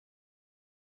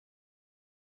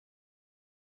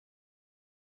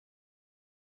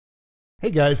Hey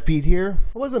guys, Pete here.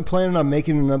 I wasn't planning on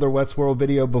making another Westworld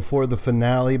video before the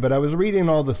finale, but I was reading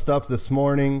all the stuff this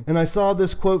morning, and I saw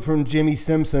this quote from Jimmy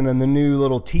Simpson in the new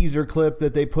little teaser clip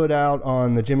that they put out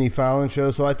on the Jimmy Fallon show,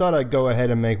 so I thought I'd go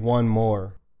ahead and make one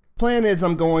more. Plan is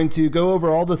I'm going to go over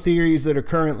all the theories that are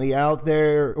currently out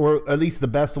there, or at least the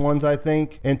best ones I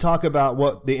think, and talk about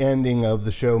what the ending of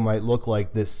the show might look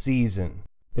like this season.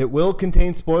 It will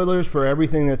contain spoilers for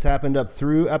everything that's happened up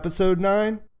through episode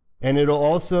 9. And it'll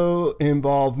also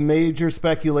involve major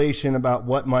speculation about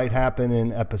what might happen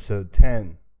in episode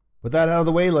 10. With that out of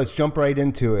the way, let's jump right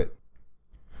into it.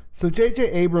 So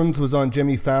J.J. Abrams was on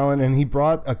Jimmy Fallon and he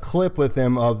brought a clip with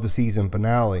him of the season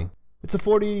finale. It's a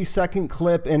 40-second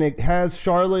clip and it has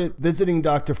Charlotte visiting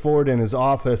Dr. Ford in his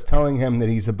office telling him that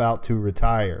he's about to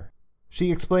retire. She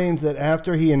explains that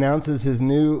after he announces his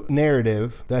new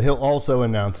narrative, that he'll also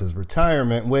announce his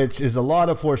retirement, which is a lot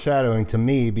of foreshadowing to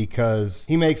me because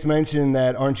he makes mention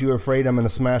that, aren't you afraid I'm going to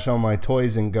smash all my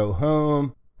toys and go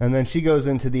home? And then she goes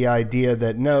into the idea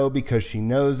that no, because she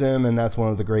knows him and that's one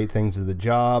of the great things of the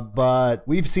job, but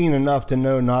we've seen enough to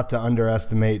know not to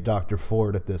underestimate Dr.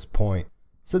 Ford at this point.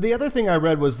 So the other thing I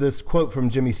read was this quote from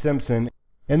Jimmy Simpson,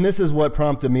 and this is what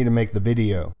prompted me to make the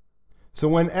video. So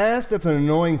when asked if an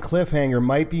annoying cliffhanger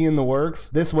might be in the works,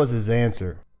 this was his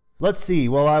answer. Let's see,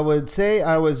 well I would say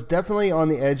I was definitely on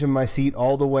the edge of my seat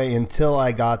all the way until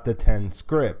I got the 10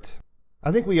 script.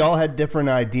 I think we all had different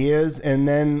ideas, and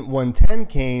then when 10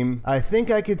 came, I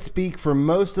think I could speak for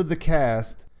most of the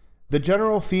cast. The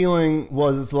general feeling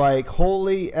was like,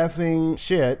 holy effing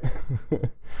shit.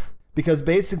 Because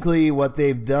basically what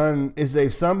they've done is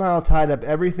they've somehow tied up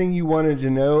everything you wanted to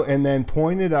know and then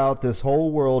pointed out this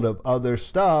whole world of other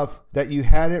stuff that you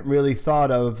hadn't really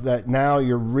thought of that now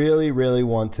you really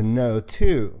want to know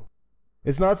too.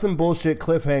 It's not some bullshit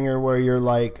cliffhanger where you're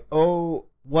like, oh,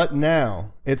 what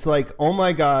now? It's like, oh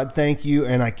my God, thank you,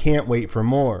 and I can't wait for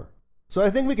more. So I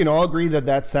think we can all agree that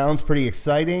that sounds pretty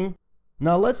exciting.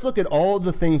 Now let's look at all of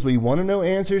the things we want to know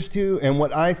answers to and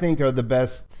what I think are the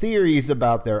best theories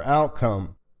about their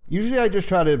outcome. Usually I just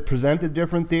try to present the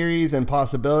different theories and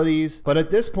possibilities, but at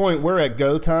this point we're at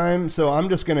go time, so I'm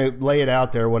just going to lay it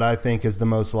out there what I think is the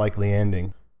most likely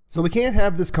ending. So we can't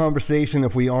have this conversation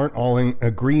if we aren't all in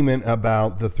agreement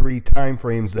about the 3 time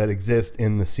frames that exist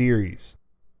in the series.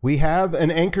 We have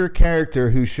an anchor character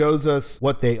who shows us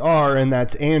what they are, and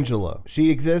that's Angela.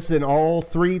 She exists in all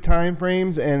 3 time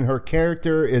frames, and her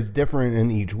character is different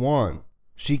in each one.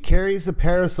 She carries a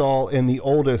parasol in the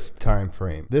oldest time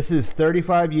frame. This is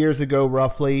 35 years ago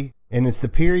roughly, and it's the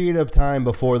period of time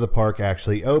before the park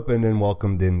actually opened and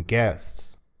welcomed in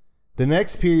guests. The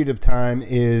next period of time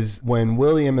is when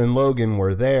William and Logan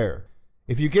were there.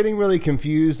 If you're getting really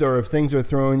confused or if things are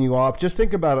throwing you off, just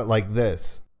think about it like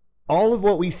this. All of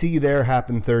what we see there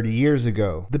happened 30 years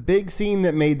ago. The big scene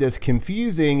that made this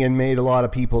confusing and made a lot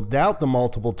of people doubt the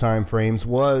multiple time frames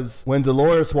was when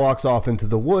Dolores walks off into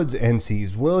the woods and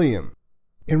sees William.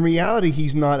 In reality,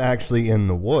 he's not actually in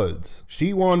the woods.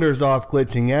 She wanders off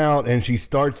glitching out and she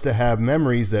starts to have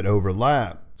memories that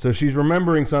overlap. So she's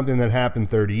remembering something that happened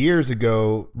 30 years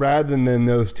ago rather than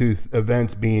those 2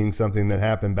 events being something that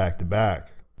happened back to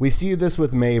back. We see this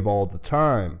with Maeve all the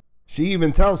time. She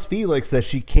even tells Felix that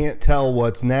she can't tell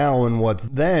what's now and what's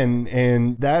then,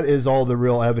 and that is all the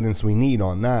real evidence we need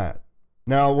on that.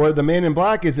 Now, where the Man in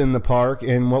Black is in the park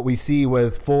and what we see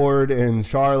with Ford and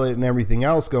Charlotte and everything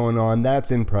else going on,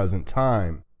 that's in present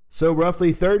time. So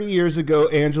roughly 30 years ago,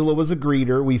 Angela was a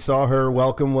greeter. We saw her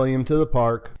welcome William to the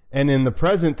park, and in the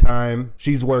present time,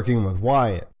 she's working with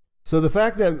Wyatt. So the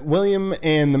fact that William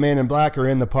and the Man in Black are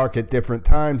in the park at different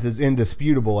times is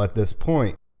indisputable at this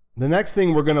point. The next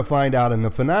thing we're going to find out in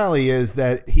the finale is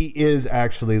that he is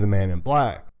actually the Man in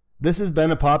Black. This has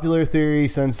been a popular theory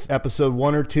since episode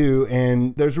 1 or 2,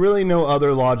 and there's really no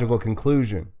other logical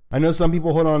conclusion. I know some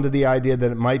people hold on to the idea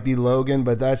that it might be Logan,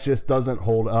 but that just doesn't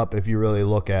hold up if you really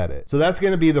look at it. So that's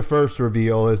going to be the first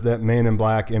reveal, is that Man in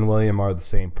Black and William are the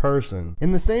same person.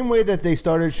 In the same way that they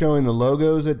started showing the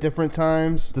logos at different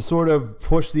times to sort of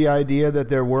push the idea that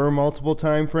there were multiple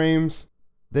time frames,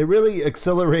 they really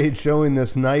accelerated showing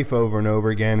this knife over and over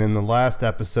again in the last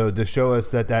episode to show us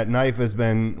that that knife has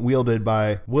been wielded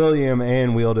by William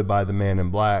and wielded by the Man in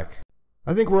Black.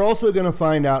 I think we're also going to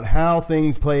find out how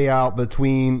things play out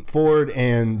between Ford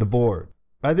and the board.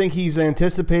 I think he's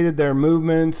anticipated their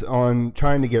movements on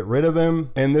trying to get rid of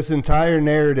him, and this entire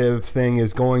narrative thing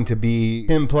is going to be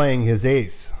him playing his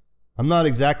ace. I'm not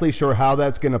exactly sure how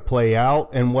that's going to play out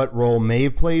and what role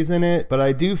Maeve plays in it, but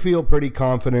I do feel pretty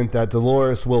confident that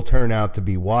Dolores will turn out to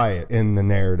be Wyatt in the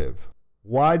narrative.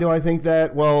 Why do I think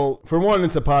that? Well, for one,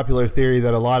 it's a popular theory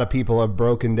that a lot of people have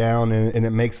broken down, and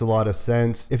it makes a lot of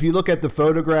sense. If you look at the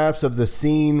photographs of the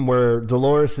scene where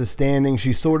Dolores is standing,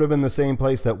 she's sort of in the same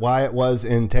place that Wyatt was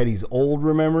in Teddy's old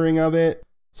remembering of it.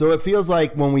 So it feels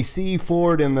like when we see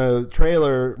Ford in the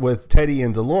trailer with Teddy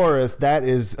and Dolores, that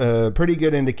is a pretty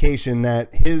good indication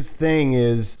that his thing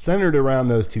is centered around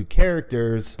those two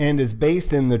characters and is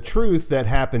based in the truth that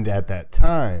happened at that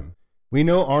time. We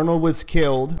know Arnold was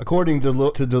killed, according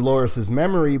to Dolores'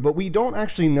 memory, but we don't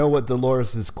actually know what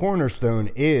Dolores'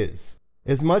 cornerstone is.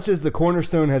 As much as the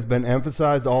cornerstone has been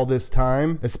emphasized all this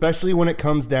time, especially when it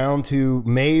comes down to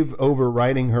Maeve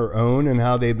overwriting her own and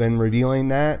how they've been revealing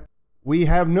that, we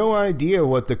have no idea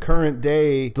what the current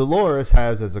day Dolores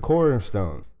has as a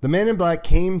cornerstone. The Man in Black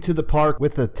came to the park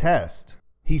with a test.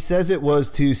 He says it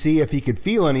was to see if he could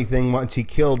feel anything once he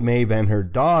killed Maeve and her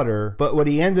daughter, but what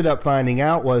he ended up finding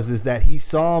out is that he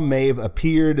saw Maeve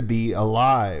appear to be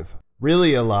alive.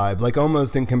 Really alive, like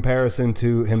almost in comparison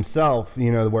to himself,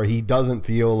 you know, where he doesn't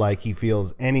feel like he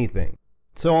feels anything.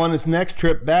 So on his next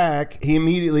trip back, he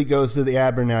immediately goes to the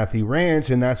Abernathy Ranch,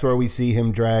 and that's where we see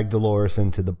him drag Dolores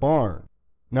into the barn.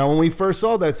 Now, when we first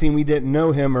saw that scene, we didn't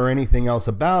know him or anything else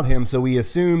about him, so we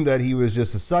assumed that he was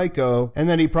just a psycho and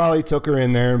that he probably took her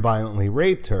in there and violently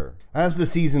raped her. As the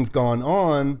season's gone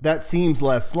on, that seems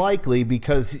less likely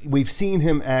because we've seen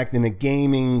him act in a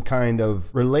gaming kind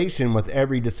of relation with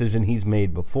every decision he's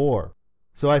made before.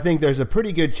 So I think there's a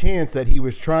pretty good chance that he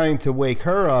was trying to wake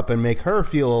her up and make her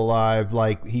feel alive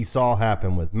like he saw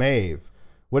happen with Maeve.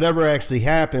 Whatever actually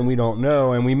happened, we don't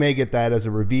know, and we may get that as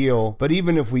a reveal. But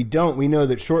even if we don't, we know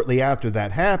that shortly after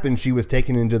that happened, she was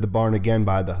taken into the barn again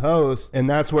by the host, and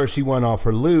that's where she went off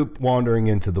her loop, wandering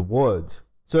into the woods.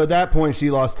 So at that point,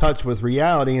 she lost touch with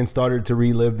reality and started to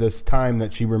relive this time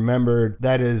that she remembered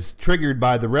that is triggered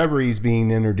by the reveries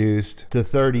being introduced to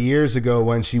 30 years ago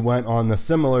when she went on the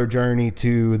similar journey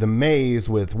to the maze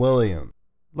with William.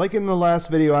 Like in the last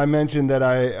video, I mentioned that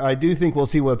I do think we'll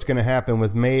see what's going to happen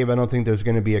with Maeve. I don't think there's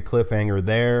going to be a cliffhanger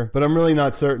there, but I'm really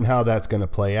not certain how that's going to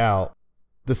play out.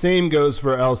 The same goes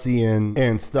for Elsie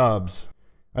and Stubbs.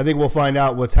 I think we'll find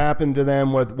out what's happened to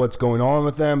them, what's going on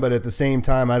with them, but at the same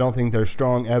time, I don't think there's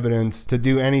strong evidence to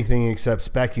do anything except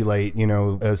speculate, you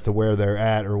know, as to where they're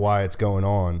at or why it's going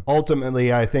on.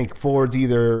 Ultimately, I think Ford's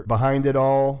either behind it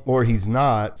all or he's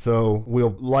not, so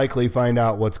we'll likely find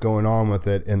out what's going on with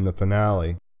it in the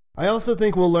finale. I also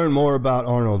think we'll learn more about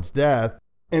Arnold's death.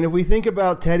 And if we think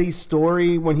about Teddy's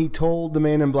story when he told the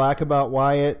Man in Black about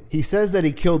Wyatt, he says that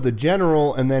he killed the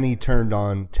general and then he turned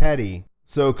on Teddy.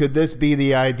 So could this be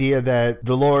the idea that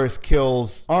Dolores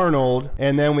kills Arnold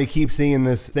and then we keep seeing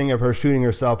this thing of her shooting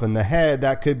herself in the head?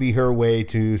 That could be her way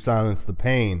to silence the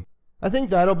pain. I think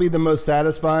that'll be the most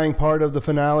satisfying part of the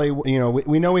finale. You know,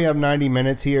 we know we have 90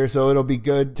 minutes here, so it'll be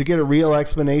good to get a real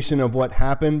explanation of what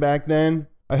happened back then.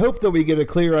 I hope that we get a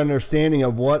clear understanding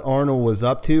of what Arnold was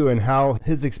up to and how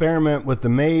his experiment with the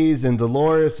maze and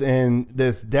Dolores and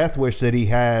this death wish that he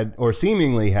had, or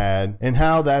seemingly had, and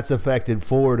how that's affected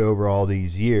Ford over all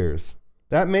these years.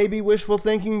 That may be wishful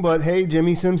thinking, but hey,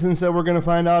 Jimmy Simpson said we're going to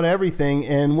find out everything.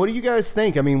 And what do you guys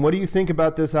think? I mean, what do you think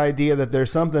about this idea that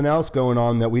there's something else going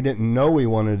on that we didn't know we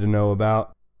wanted to know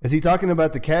about? Is he talking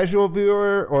about the casual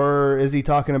viewer, or is he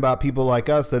talking about people like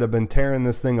us that have been tearing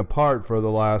this thing apart for the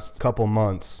last couple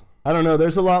months? I don't know.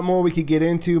 There's a lot more we could get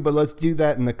into, but let's do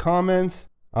that in the comments.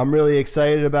 I'm really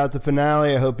excited about the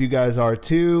finale. I hope you guys are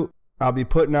too. I'll be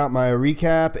putting out my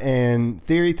recap and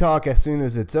theory talk as soon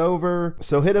as it's over.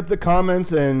 So hit up the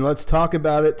comments and let's talk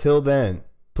about it till then.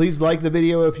 Please like the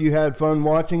video if you had fun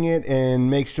watching it and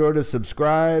make sure to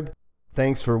subscribe.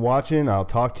 Thanks for watching. I'll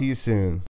talk to you soon.